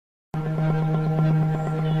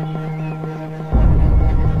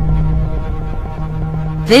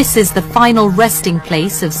This is the final resting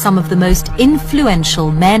place of some of the most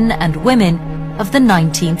influential men and women of the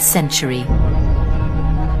 19th century.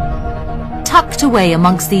 Tucked away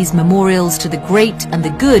amongst these memorials to the great and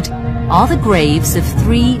the good are the graves of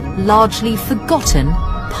three largely forgotten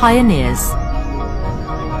pioneers.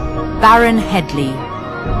 Baron Headley,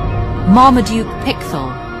 Marmaduke Pickthall,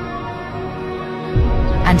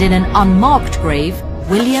 and in an unmarked grave,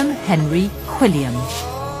 William Henry Quilliam.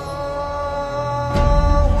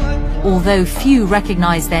 Although few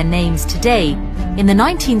recognize their names today, in the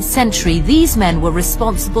 19th century these men were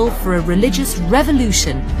responsible for a religious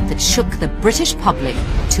revolution that shook the British public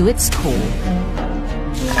to its core.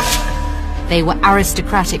 They were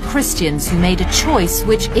aristocratic Christians who made a choice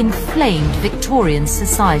which inflamed Victorian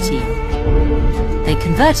society. They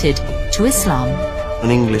converted to Islam. An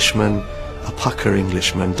Englishman, a pucker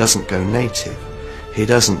Englishman, doesn't go native. He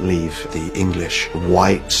doesn't leave the English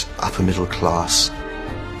white upper middle class.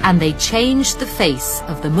 And they changed the face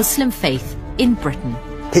of the Muslim faith in Britain.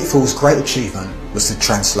 Pickthall's great achievement was to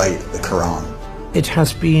translate the Quran. It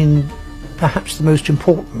has been perhaps the most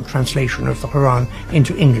important translation of the Quran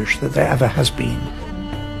into English that there ever has been.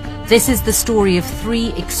 This is the story of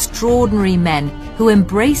three extraordinary men who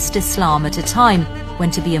embraced Islam at a time when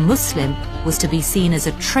to be a Muslim was to be seen as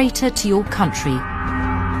a traitor to your country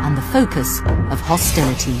and the focus of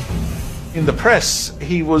hostility. In the press,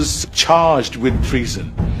 he was charged with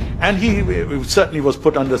treason, and he certainly was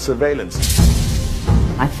put under surveillance.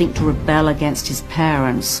 I think to rebel against his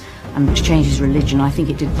parents and to change his religion, I think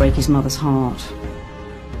it did break his mother's heart.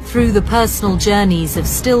 Through the personal journeys of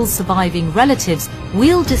still surviving relatives,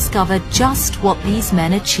 we'll discover just what these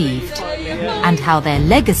men achieved and how their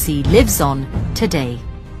legacy lives on today.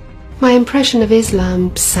 My impression of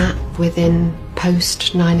Islam sat within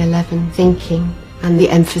post 9/11 thinking and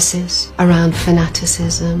the emphasis around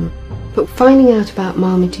fanaticism. But finding out about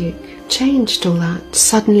Marmaduke changed all that.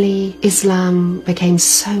 Suddenly, Islam became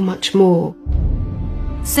so much more.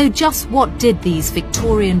 So just what did these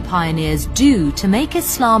Victorian pioneers do to make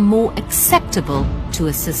Islam more acceptable to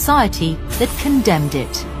a society that condemned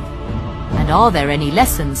it? And are there any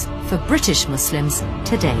lessons for British Muslims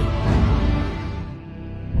today?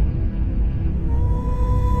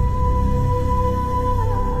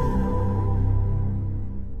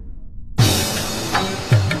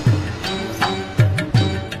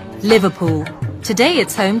 Liverpool. Today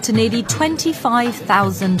it's home to nearly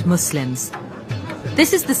 25,000 Muslims.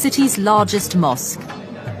 This is the city's largest mosque.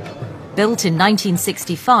 Built in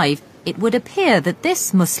 1965, it would appear that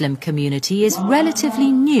this Muslim community is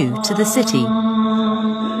relatively new to the city.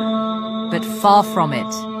 But far from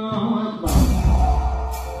it.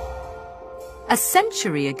 A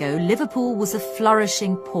century ago, Liverpool was a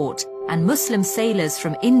flourishing port, and Muslim sailors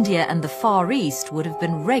from India and the Far East would have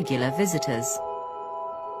been regular visitors.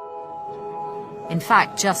 In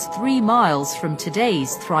fact, just 3 miles from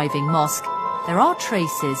today's thriving mosque, there are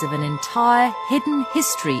traces of an entire hidden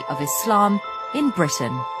history of Islam in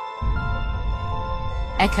Britain.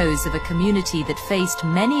 Echoes of a community that faced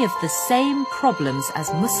many of the same problems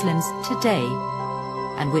as Muslims today,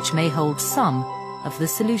 and which may hold some of the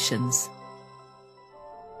solutions.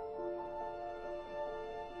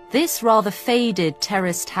 This rather faded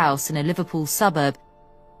terraced house in a Liverpool suburb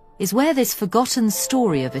is where this forgotten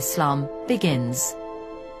story of Islam begins.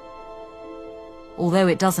 Although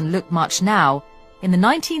it doesn't look much now, in the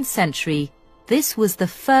 19th century, this was the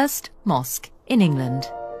first mosque in England.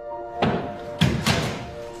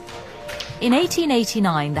 In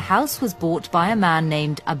 1889, the house was bought by a man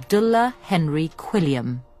named Abdullah Henry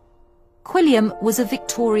Quilliam. Quilliam was a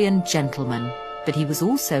Victorian gentleman, but he was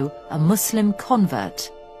also a Muslim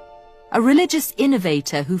convert. A religious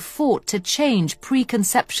innovator who fought to change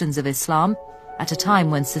preconceptions of Islam at a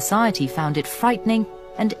time when society found it frightening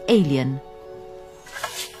and alien.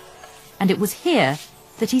 And it was here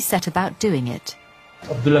that he set about doing it.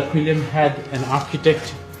 Abdullah Quilliam had an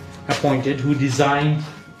architect appointed who designed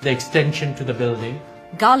the extension to the building.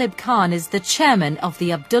 Ghalib Khan is the chairman of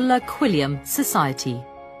the Abdullah Quilliam Society.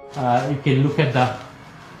 You can look at the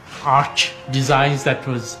arch designs that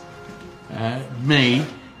was made.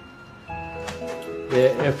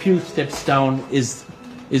 A few steps down is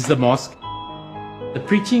the mosque. The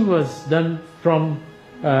preaching was done from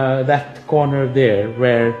that corner there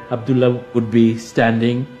where Abdullah would be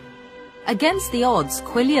standing. Against the odds,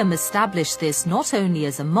 Quilliam established this not only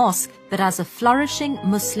as a mosque, but as a flourishing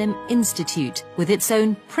Muslim institute with its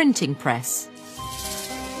own printing press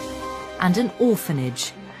and an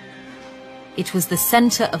orphanage. It was the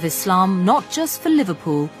centre of Islam not just for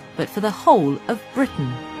Liverpool, but for the whole of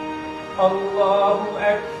Britain. Allahu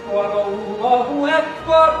Akbar, Allahu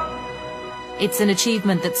Akbar. It's an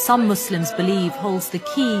achievement that some Muslims believe holds the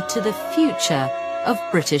key to the future of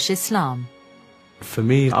British Islam. For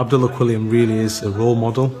me, Abdullah Quilliam really is a role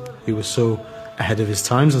model. He was so ahead of his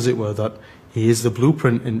times, as it were, that he is the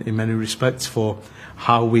blueprint in many respects for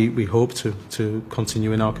how we hope to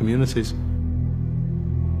continue in our communities.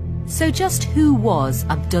 So just who was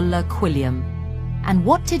Abdullah Quilliam? And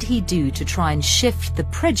what did he do to try and shift the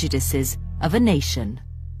prejudices of a nation?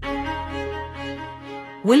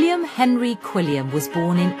 William Henry Quilliam was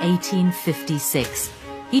born in 1856.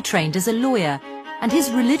 He trained as a lawyer, and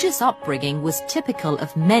his religious upbringing was typical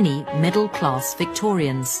of many middle-class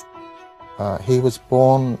Victorians. He was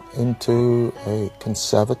born into a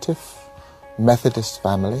conservative Methodist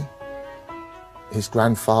family. His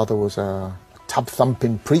grandfather was a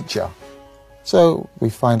tub-thumping preacher. So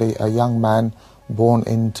we find a young man born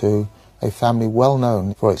into a family well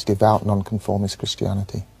known for its devout nonconformist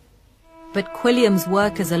Christianity. But Quilliam's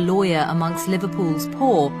work as a lawyer amongst Liverpool's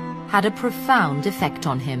poor had a profound effect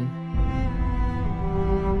on him.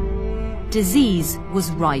 Disease was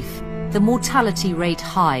rife, the mortality rate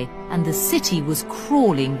high, and the city was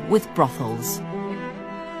crawling with brothels.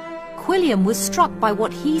 Quilliam was struck by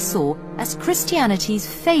what he saw as Christianity's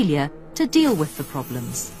failure to deal with the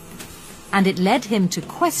problems, and it led him to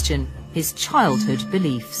question his childhood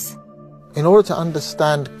beliefs. In order to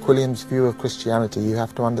understand Quilliam's view of Christianity, you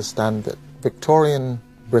have to understand that Victorian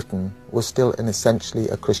Britain was still essentially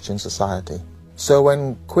a Christian society. So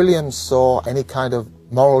when Quilliam saw any kind of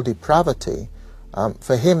moral depravity,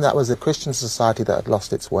 for him that was a Christian society that had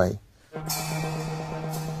lost its way.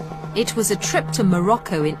 It was a trip to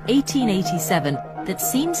Morocco in 1887 that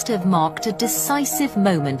seems to have marked a decisive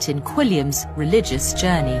moment in Quilliam's religious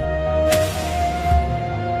journey.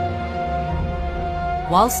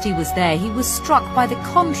 Whilst he was there, he was struck by the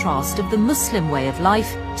contrast of the Muslim way of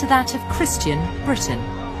life to that of Christian Britain.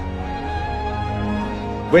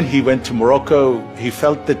 When he went to Morocco, he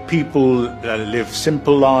felt that people live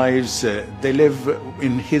simple lives. They live,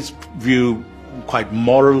 in his view, quite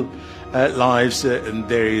moral lives, and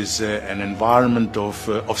there is an environment of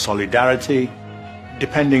solidarity,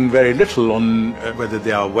 depending very little on whether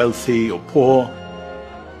they are wealthy or poor.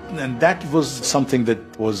 And that was something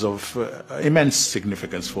that was of immense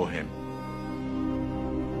significance for him.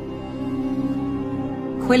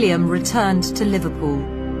 Quilliam returned to Liverpool,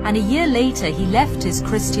 and a year later he left his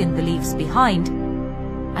Christian beliefs behind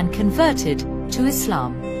and converted to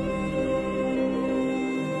Islam.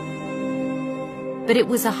 But it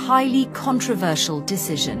was a highly controversial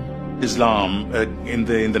decision. Islam in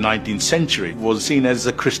the 19th century was seen as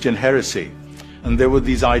a Christian heresy. And there were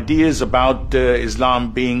these ideas about Islam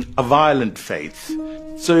being a violent faith.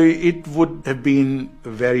 So it would have been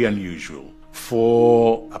very unusual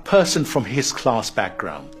for a person from his class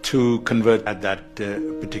background to convert at that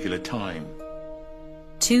particular time.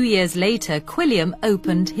 2 years later, Quilliam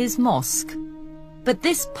opened his mosque. But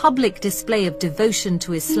this public display of devotion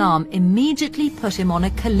to Islam immediately put him on a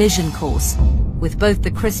collision course with both the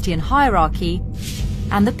Christian hierarchy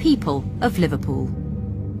and the people of Liverpool.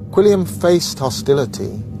 Quilliam faced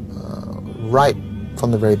hostility right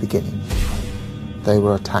from the very beginning. They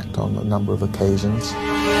were attacked on a number of occasions.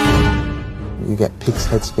 You get pigs'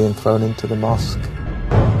 heads being thrown into the mosque.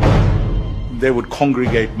 There would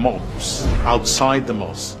congregate mobs outside the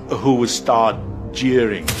mosque who would start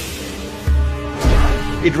jeering.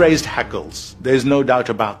 It raised hackles, there's no doubt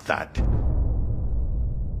about that.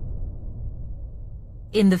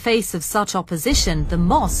 In the face of such opposition, the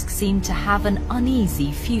mosque seemed to have an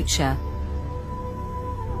uneasy future.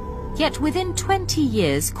 Yet within 20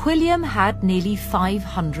 years, Quilliam had nearly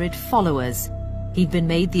 500 followers. He'd been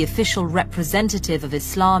made the official representative of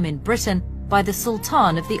Islam in Britain by the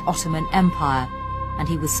Sultan of the Ottoman Empire, and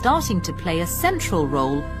he was starting to play a central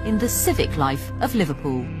role in the civic life of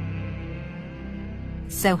Liverpool.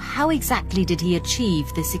 So how exactly did he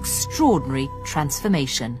achieve this extraordinary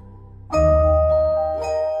transformation?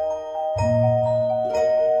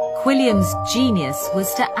 Quilliam's genius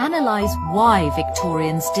was to analyse why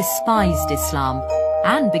Victorians despised Islam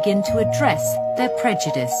and begin to address their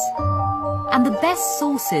prejudice. And the best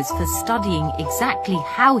sources for studying exactly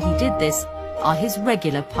how he did this are his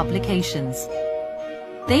regular publications.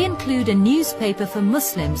 They include a newspaper for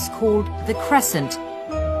Muslims called The Crescent,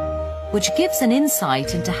 which gives an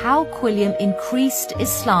insight into how Quilliam increased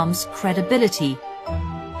Islam's credibility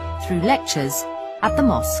through lectures at the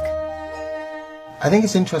mosque. I think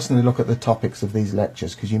it's interesting to look at the topics of these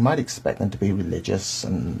lectures, because you might expect them to be religious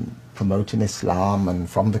and promoting Islam and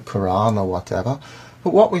from the Quran or whatever.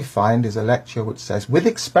 But what we find is a lecture which says, with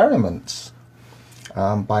experiments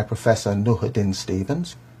by Professor Nuhuddin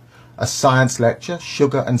Stevens, a science lecture,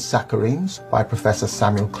 Sugar and Saccharines, by Professor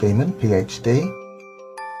Samuel Kleeman, PhD.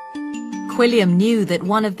 Quilliam knew that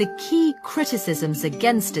one of the key criticisms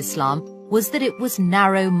against Islam was that it was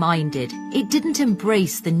narrow-minded. It didn't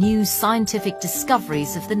embrace the new scientific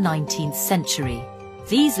discoveries of the 19th century.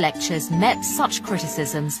 These lectures met such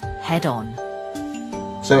criticisms head-on.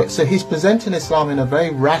 So he's presenting Islam in a very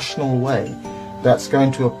rational way that's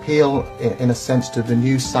going to appeal, in a sense, to the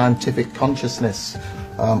new scientific consciousness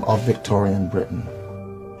of Victorian Britain.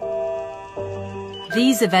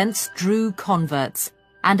 These events drew converts,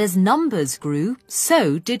 and as numbers grew,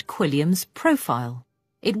 so did Quilliam's profile.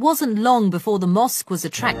 It wasn't long before the mosque was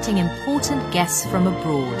attracting important guests from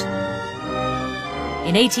abroad.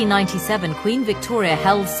 In 1897, Queen Victoria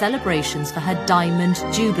held celebrations for her Diamond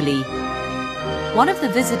Jubilee. One of the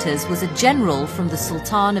visitors was a general from the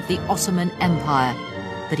Sultan of the Ottoman Empire,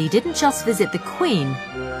 but he didn't just visit the Queen,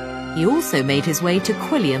 he also made his way to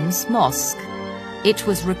Quilliam's mosque. It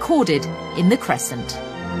was recorded in the Crescent.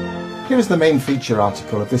 Here is the main feature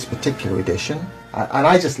article of this particular edition, and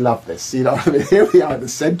I just love this. You know, I mean, here we are in the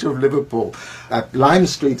centre of Liverpool at Lime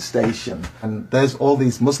Street Station, and there's all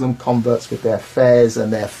these Muslim converts with their fairs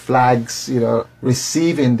and their flags, you know,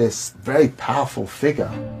 receiving this very powerful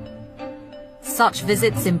figure. Such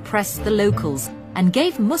visits impressed the locals and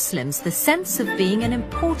gave Muslims the sense of being an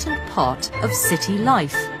important part of city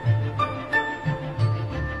life.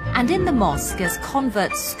 And in the mosque, as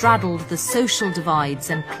converts straddled the social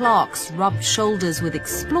divides and clerks rubbed shoulders with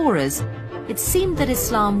explorers, it seemed that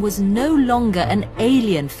Islam was no longer an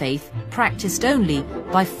alien faith practiced only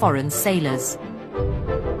by foreign sailors.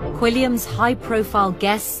 Quilliam's high-profile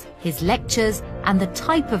guests, his lectures, and the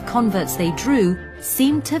type of converts they drew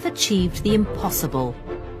seemed to have achieved the impossible.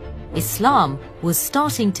 Islam was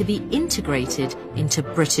starting to be integrated into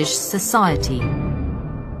British society.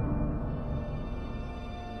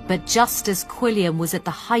 But just as Quilliam was at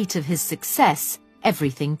the height of his success,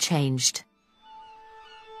 everything changed.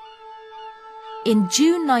 In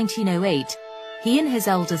June 1908, he and his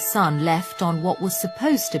eldest son left on what was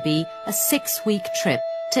supposed to be a 6-week trip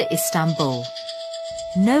to Istanbul.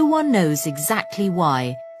 No one knows exactly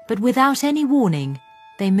why, but without any warning,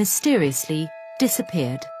 they mysteriously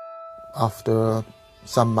disappeared. After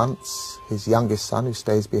some months, his youngest son, who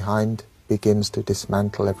stays behind, begins to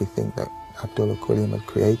dismantle everything that Abdullah Quilliam had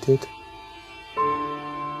created.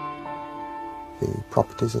 The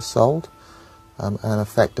properties are sold, and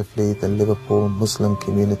effectively the Liverpool Muslim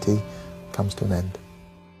community comes to an end.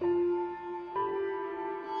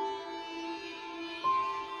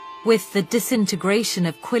 With the disintegration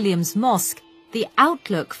of Quilliam's mosque, the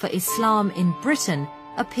outlook for Islam in Britain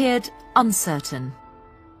appeared uncertain.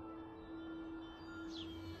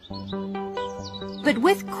 But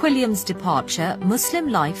with Quilliam's departure, Muslim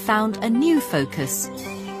life found a new focus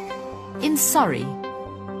in Surrey.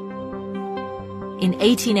 In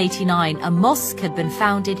 1889, a mosque had been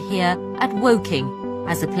founded here at Woking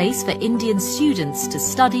as a place for Indian students to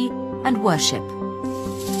study and worship.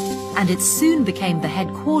 And it soon became the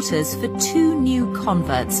headquarters for 2 new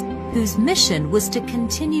converts whose mission was to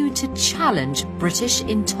continue to challenge British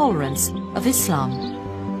intolerance of Islam.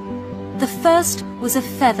 The first was a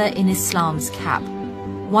feather in Islam's cap,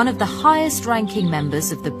 one of the highest-ranking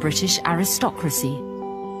members of the British aristocracy.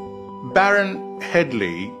 Baron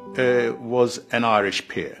Headley was an Irish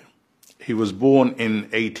peer. He was born in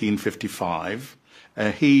 1855.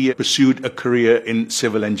 He pursued a career in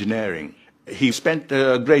civil engineering. He spent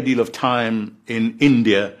a great deal of time in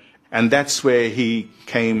India, and that's where he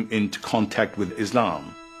came into contact with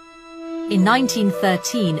Islam. In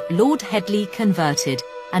 1913, Lord Headley converted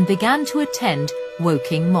and began to attend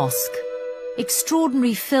Woking Mosque.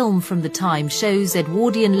 Extraordinary film from the time shows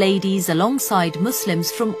Edwardian ladies alongside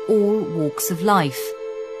Muslims from all walks of life.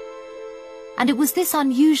 And it was this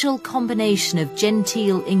unusual combination of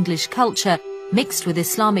genteel English culture mixed with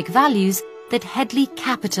Islamic values that Headley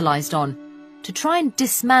capitalized on to try and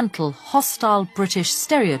dismantle hostile British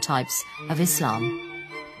stereotypes of Islam.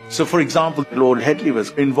 So, for example, Lord Headley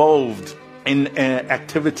was involved in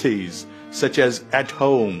activities such as at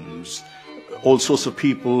homes. All sorts of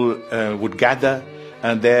people would gather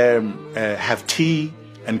and there have tea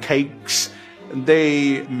and cakes.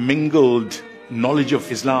 They mingled knowledge of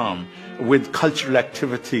Islam with cultural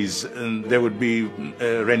activities, and there would be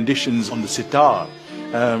renditions on the sitar,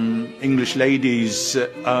 English ladies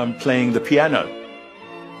playing the piano.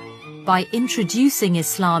 By introducing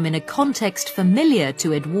Islam in a context familiar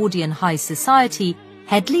to Edwardian high society,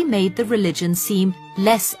 Headley made the religion seem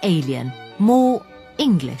less alien, more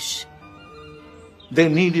English. They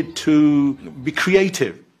needed to be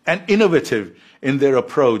creative and innovative in their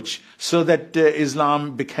approach, so that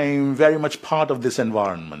Islam became very much part of this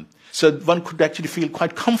environment. So one could actually feel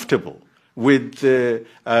quite comfortable with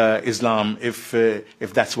Islam if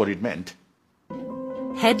that's what it meant.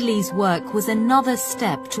 Headley's work was another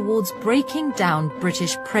step towards breaking down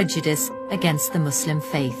British prejudice against the Muslim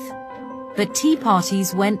faith. But tea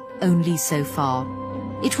parties went only so far.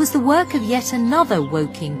 It was the work of yet another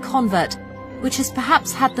Woking convert which has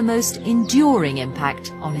perhaps had the most enduring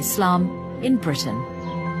impact on Islam in Britain.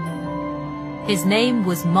 His name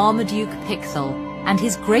was Marmaduke Pickthall, and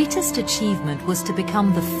his greatest achievement was to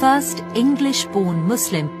become the first English-born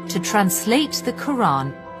Muslim to translate the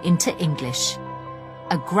Quran into English.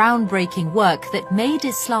 A groundbreaking work that made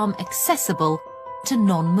Islam accessible to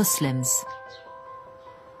non-Muslims.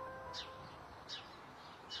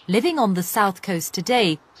 Living on the south coast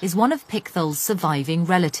today is one of Pickthall's surviving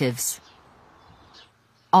relatives.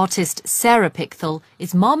 Artist Sarah Pickthall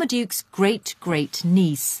is Marmaduke's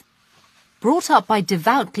great-great-niece. Brought up by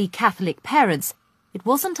devoutly Catholic parents, it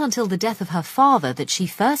wasn't until the death of her father that she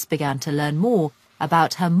first began to learn more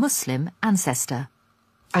about her Muslim ancestor.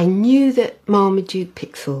 I knew that Marmaduke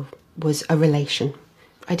Pickthall was a relation.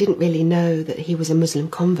 I didn't really know that he was a Muslim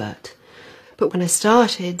convert. But when I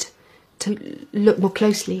started to look more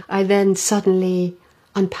closely, I then suddenly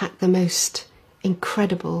unpacked the most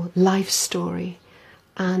incredible life story,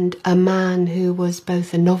 and a man who was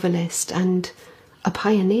both a novelist and a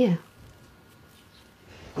pioneer.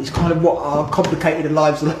 It's kind of what our complicated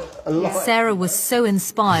lives are like. Sarah was so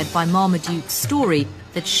inspired by Marmaduke's story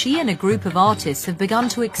that she and a group of artists have begun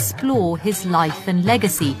to explore his life and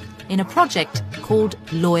legacy in a project called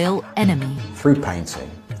Loyal Enemy. Through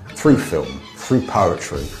painting, through film, through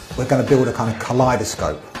poetry, we're going to build a kind of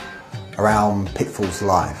kaleidoscope around Pickthall's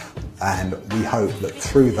life, and we hope that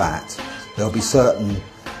through that there'll be certain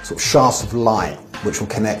sort of shafts of light which will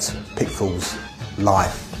connect Pickthall's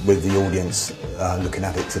life with the audience looking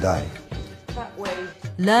at it today.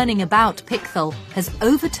 Learning about Pickthall has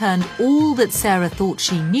overturned all that Sarah thought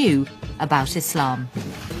she knew about Islam.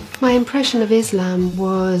 My impression of Islam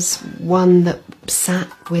was one that sat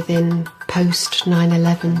within post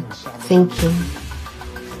 9/11 thinking.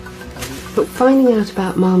 But finding out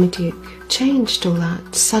about Marmaduke changed all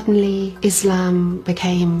that. Suddenly Islam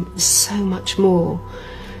became so much more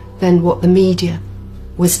than what the media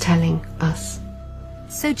was telling us.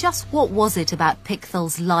 So just what was it about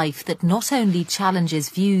Pickthall's life that not only challenges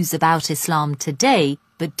views about Islam today,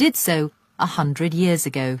 but did so 100 years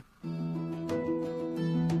ago?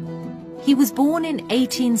 He was born in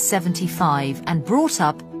 1875 and brought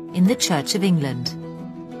up in the Church of England.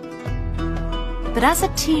 But as a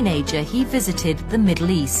teenager, he visited the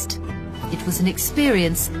Middle East. It was an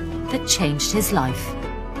experience that changed his life.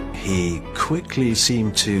 He quickly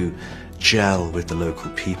seemed to gel with the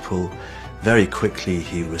local people. Very quickly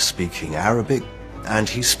he was speaking Arabic, and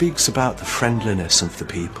he speaks about the friendliness of the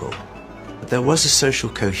people. There was a social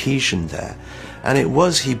cohesion there, and it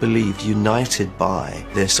was, he believed, united by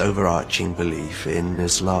this overarching belief in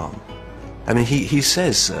Islam. I mean, he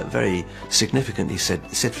says very significantly, he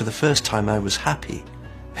said, for the first time I was happy.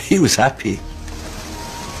 He was happy.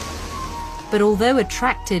 But although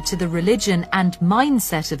attracted to the religion and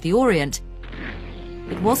mindset of the Orient,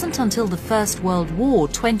 it wasn't until the First World War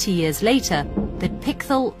 20 years later that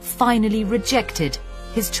Pickthall finally rejected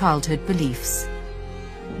his childhood beliefs.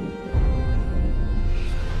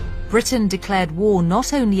 Britain declared war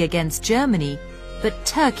not only against Germany, but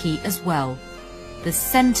Turkey as well, the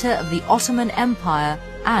centre of the Ottoman Empire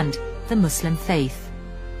and the Muslim faith.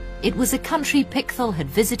 It was a country Pickthall had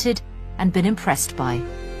visited and been impressed by.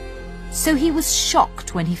 So he was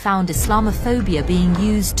shocked when he found Islamophobia being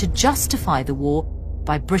used to justify the war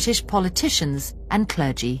by British politicians and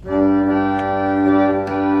clergy.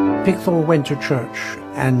 Pickthall went to church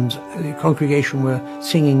and the congregation were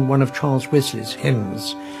singing one of Charles Wesley's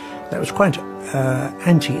hymns that was quite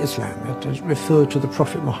anti-Islam. It referred to the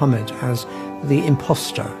Prophet Muhammad as the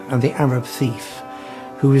impostor and the Arab thief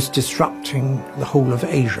who is disrupting the whole of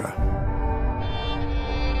Asia.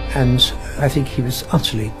 And I think he was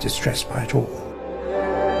utterly distressed by it all.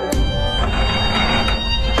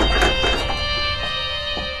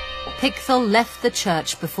 Pickthall left the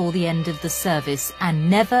church before the end of the service and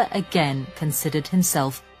never again considered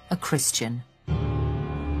himself a Christian.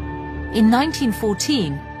 In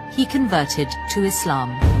 1914, he converted to Islam.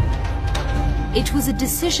 It was a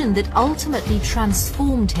decision that ultimately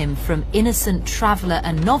transformed him from innocent traveller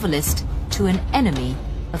and novelist to an enemy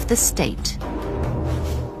of the state.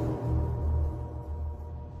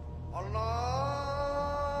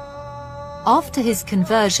 After his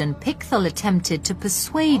conversion, Pickthall attempted to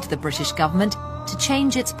persuade the British government to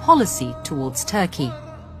change its policy towards Turkey.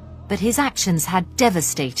 But his actions had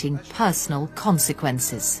devastating personal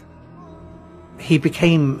consequences. He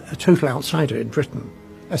became a total outsider in Britain,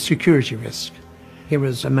 a security risk. He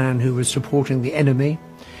was a man who was supporting the enemy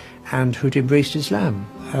and who'd embraced Islam.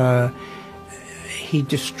 He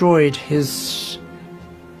destroyed his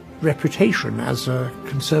reputation as a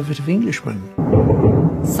conservative Englishman.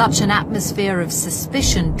 Such an atmosphere of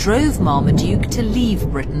suspicion drove Marmaduke to leave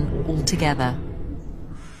Britain altogether.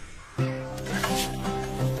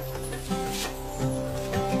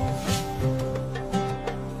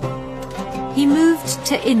 He moved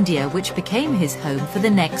to India, which became his home for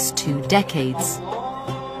the next 2 decades.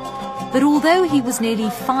 But although he was nearly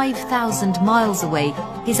 5,000 miles away,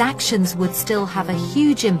 his actions would still have a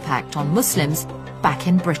huge impact on Muslims back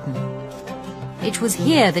in Britain. It was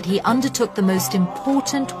here that he undertook the most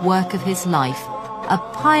important work of his life, a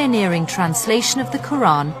pioneering translation of the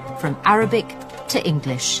Quran from Arabic to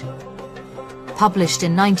English. Published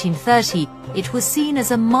in 1930, it was seen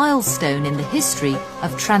as a milestone in the history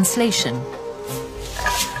of translation.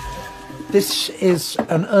 This is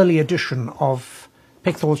an early edition of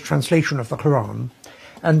Pickthall's translation of the Quran,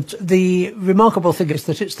 and the remarkable thing is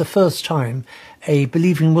that it's the first time a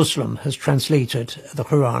believing Muslim has translated the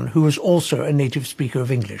Quran who was also a native speaker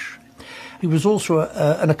of English. He was also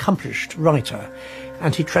an accomplished writer,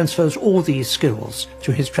 and he transfers all these skills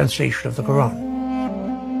to his translation of the Quran.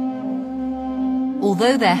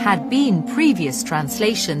 Although there had been previous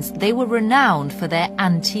translations, they were renowned for their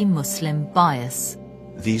anti-Muslim bias.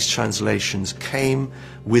 These translations came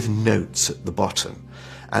with notes at the bottom,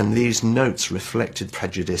 and these notes reflected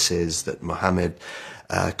prejudices that Muhammad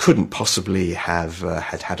couldn't possibly have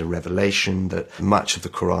had a revelation, that much of the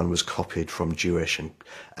Quran was copied from Jewish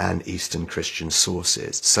and Eastern Christian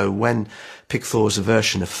sources. So when Pickthall's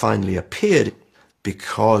version finally appeared,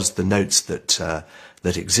 because the notes that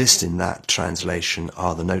exist in that translation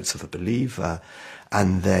are the notes of a believer,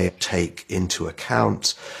 and they take into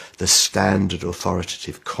account the standard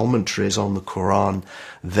authoritative commentaries on the Quran,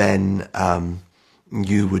 then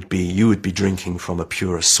you would be drinking from a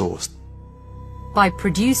purer source. By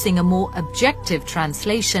producing a more objective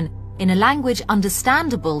translation in a language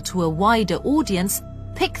understandable to a wider audience,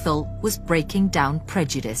 Pickthall was breaking down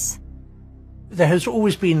prejudice. There has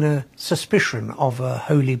always been a suspicion of a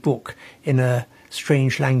holy book in a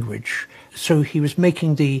strange language, so he was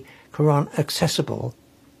making the Quran accessible,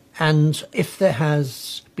 and if there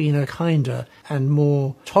has been a kinder and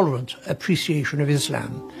more tolerant appreciation of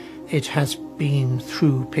Islam, it has been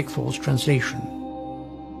through Pickthall's translation.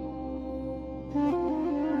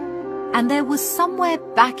 And there was somewhere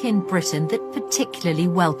back in Britain that particularly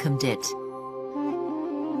welcomed it.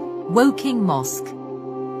 Woking Mosque,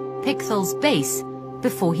 Pickthall's base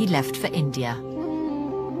before he left for India.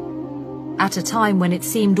 At a time when it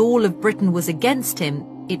seemed all of Britain was against him,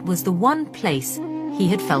 it was the one place he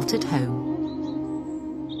had felt at home.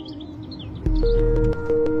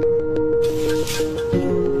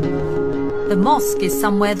 The mosque is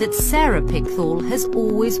somewhere that Sarah Pickthall has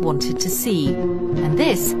always wanted to see, and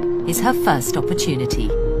this is her first opportunity.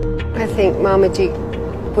 I think Marmaduke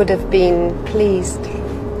would have been pleased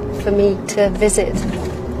for me to visit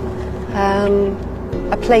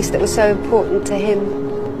a place that was so important to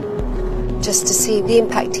him, just to see the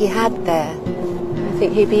impact he had there.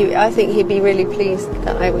 I think he'd be really pleased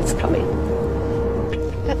that I was coming.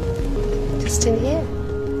 But just in here.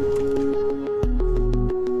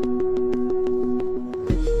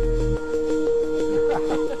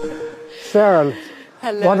 Sarah,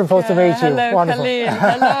 hello, wonderful to meet you. Hello, wonderful. Khalil.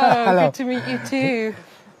 Hello. Hello. Good to meet you too.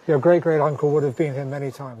 Your great-great-uncle would have been here many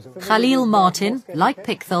times. Khalil Martin, like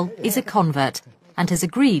Pickthall, is a convert and has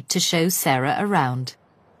agreed to show Sarah around.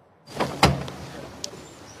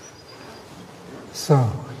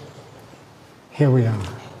 So, here we are.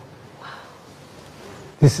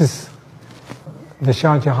 This is the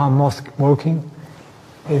Shah Jahan Mosque, Woking.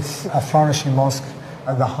 It's a flourishing mosque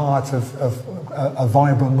at the heart of a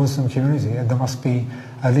vibrant Muslim community, and there must be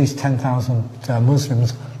at least 10,000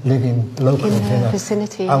 Muslims living locally in the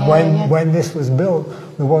vicinity. And when this was built,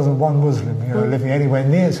 there wasn't one Muslim, living anywhere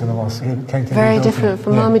near to the mosque. It came to very different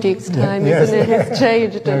from Marmaduke's time, isn't it? It's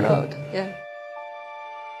changed a lot. Yeah.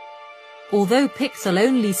 Although Pickthall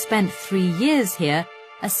only spent 3 years here,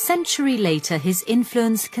 a century later his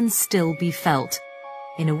influence can still be felt,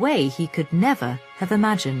 in a way he could never have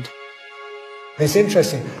imagined. It's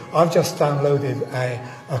interesting. I've just downloaded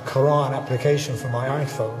a Quran application for my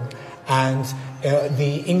iPhone, and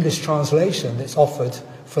the English translation that's offered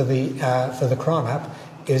for the Quran app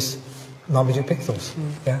is Marmaduke Pickthall's.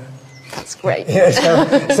 Yeah, That's great. Yeah,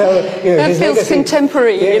 that feels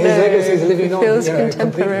contemporary. His legacy is living on. Feels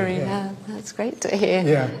contemporary. Yeah, that's great to hear.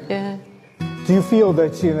 Yeah. Do you feel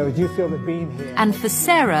that being here? And for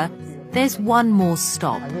Sarah, there's one more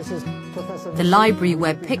stop. The library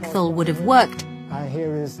where Pickthall would have worked,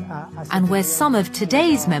 and where some of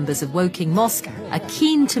today's members of Woking Mosque are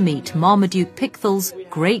keen to meet Marmaduke Pickthall's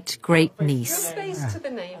great-great-niece.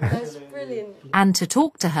 And to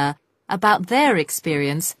talk to her about their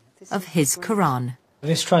experience of his Quran.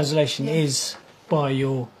 This translation is by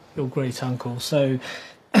your great uncle. So,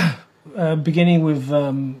 beginning with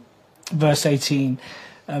verse 18,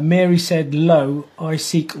 Mary said, "Lo, I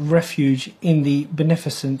seek refuge in the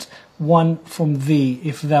beneficent one from thee,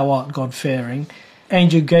 if thou art God-fearing."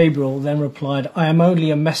 Angel Gabriel then replied, "I am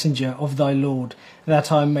only a messenger of thy Lord,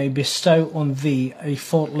 that I may bestow on thee a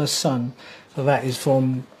faultless son." So that is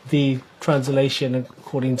from the translation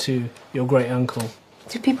according to your great uncle.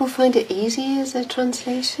 Do people find it easy as a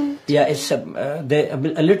translation? Yeah, it's a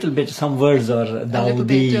little bit. Some words are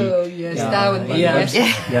Dawoodi. Yes, Dawoodi.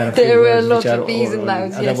 Yeah. There were a lot of these and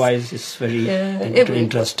those. Otherwise, it's very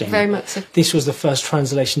interesting. Very much so. This was the first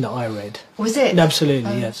translation that I read. Was it?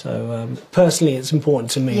 Absolutely, yeah. So personally, it's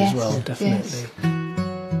important to me as well, definitely. Yes.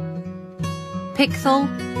 Pickthall,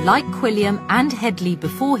 like Quilliam and Headley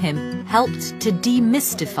before him, helped to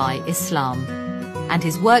demystify Islam, and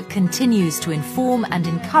his work continues to inform and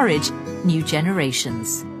encourage new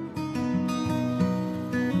generations.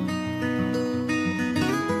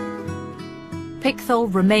 Pickthall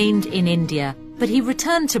remained in India, but he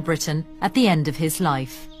returned to Britain at the end of his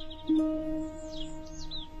life.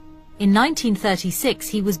 In 1936,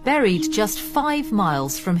 he was buried just 5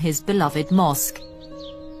 miles from his beloved mosque.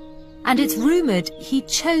 And it's rumoured he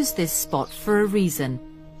chose this spot for a reason,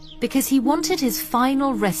 because he wanted his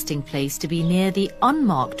final resting place to be near the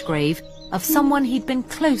unmarked grave of someone he'd been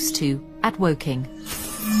close to at Woking.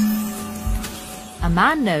 A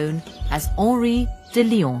man known as Henri de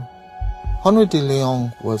Lyon. Henri de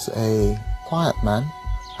Lyon was a quiet man,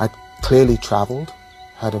 had clearly travelled,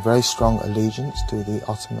 had a very strong allegiance to the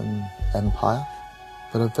Ottoman Empire,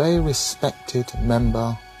 but a very respected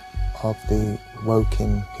member of the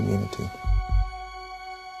Woking community.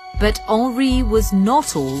 But Henri was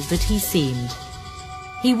not all that he seemed.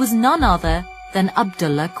 He was none other than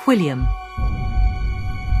Abdullah Quilliam.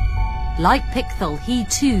 Like Pickthall, he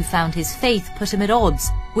too found his faith put him at odds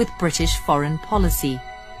with British foreign policy.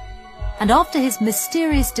 And after his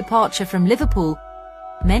mysterious departure from Liverpool,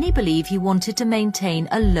 many believe he wanted to maintain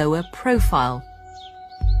a lower profile.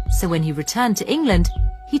 So when he returned to England,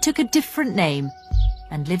 he took a different name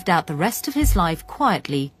and lived out the rest of his life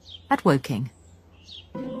quietly at Woking.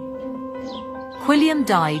 Quilliam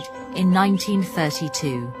died in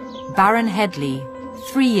 1932, Baron Headley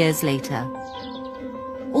 3 years later.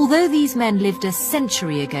 Although these men lived a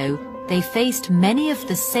century ago, they faced many of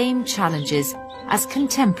the same challenges as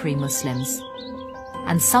contemporary Muslims.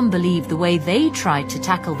 And some believe the way they tried to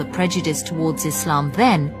tackle the prejudice towards Islam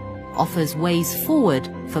then offers ways forward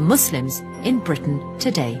for Muslims in Britain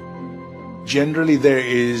today. Generally, there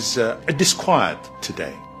is a disquiet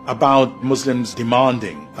today about Muslims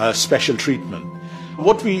demanding special treatment.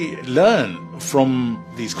 What we learn from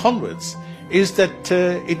these converts is that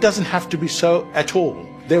it doesn't have to be so at all.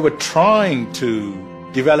 They were trying to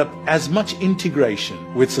develop as much integration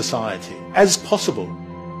with society as possible.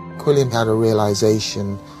 Quilliam had a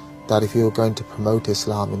realization that if you were going to promote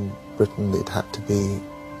Islam in Britain, it had to be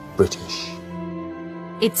British.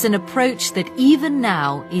 It's an approach that even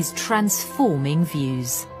now is transforming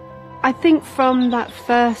views. I think from that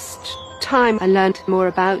first time I learned more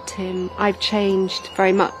about him, I've changed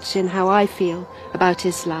very much in how I feel about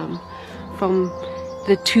Islam. From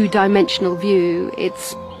the two-dimensional view,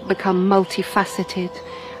 it's become multifaceted,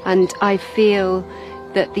 and I feel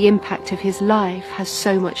that the impact of his life has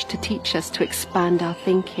so much to teach us to expand our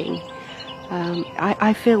thinking.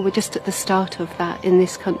 I feel we're just at the start of that in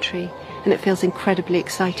this country, and it feels incredibly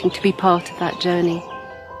exciting to be part of that journey.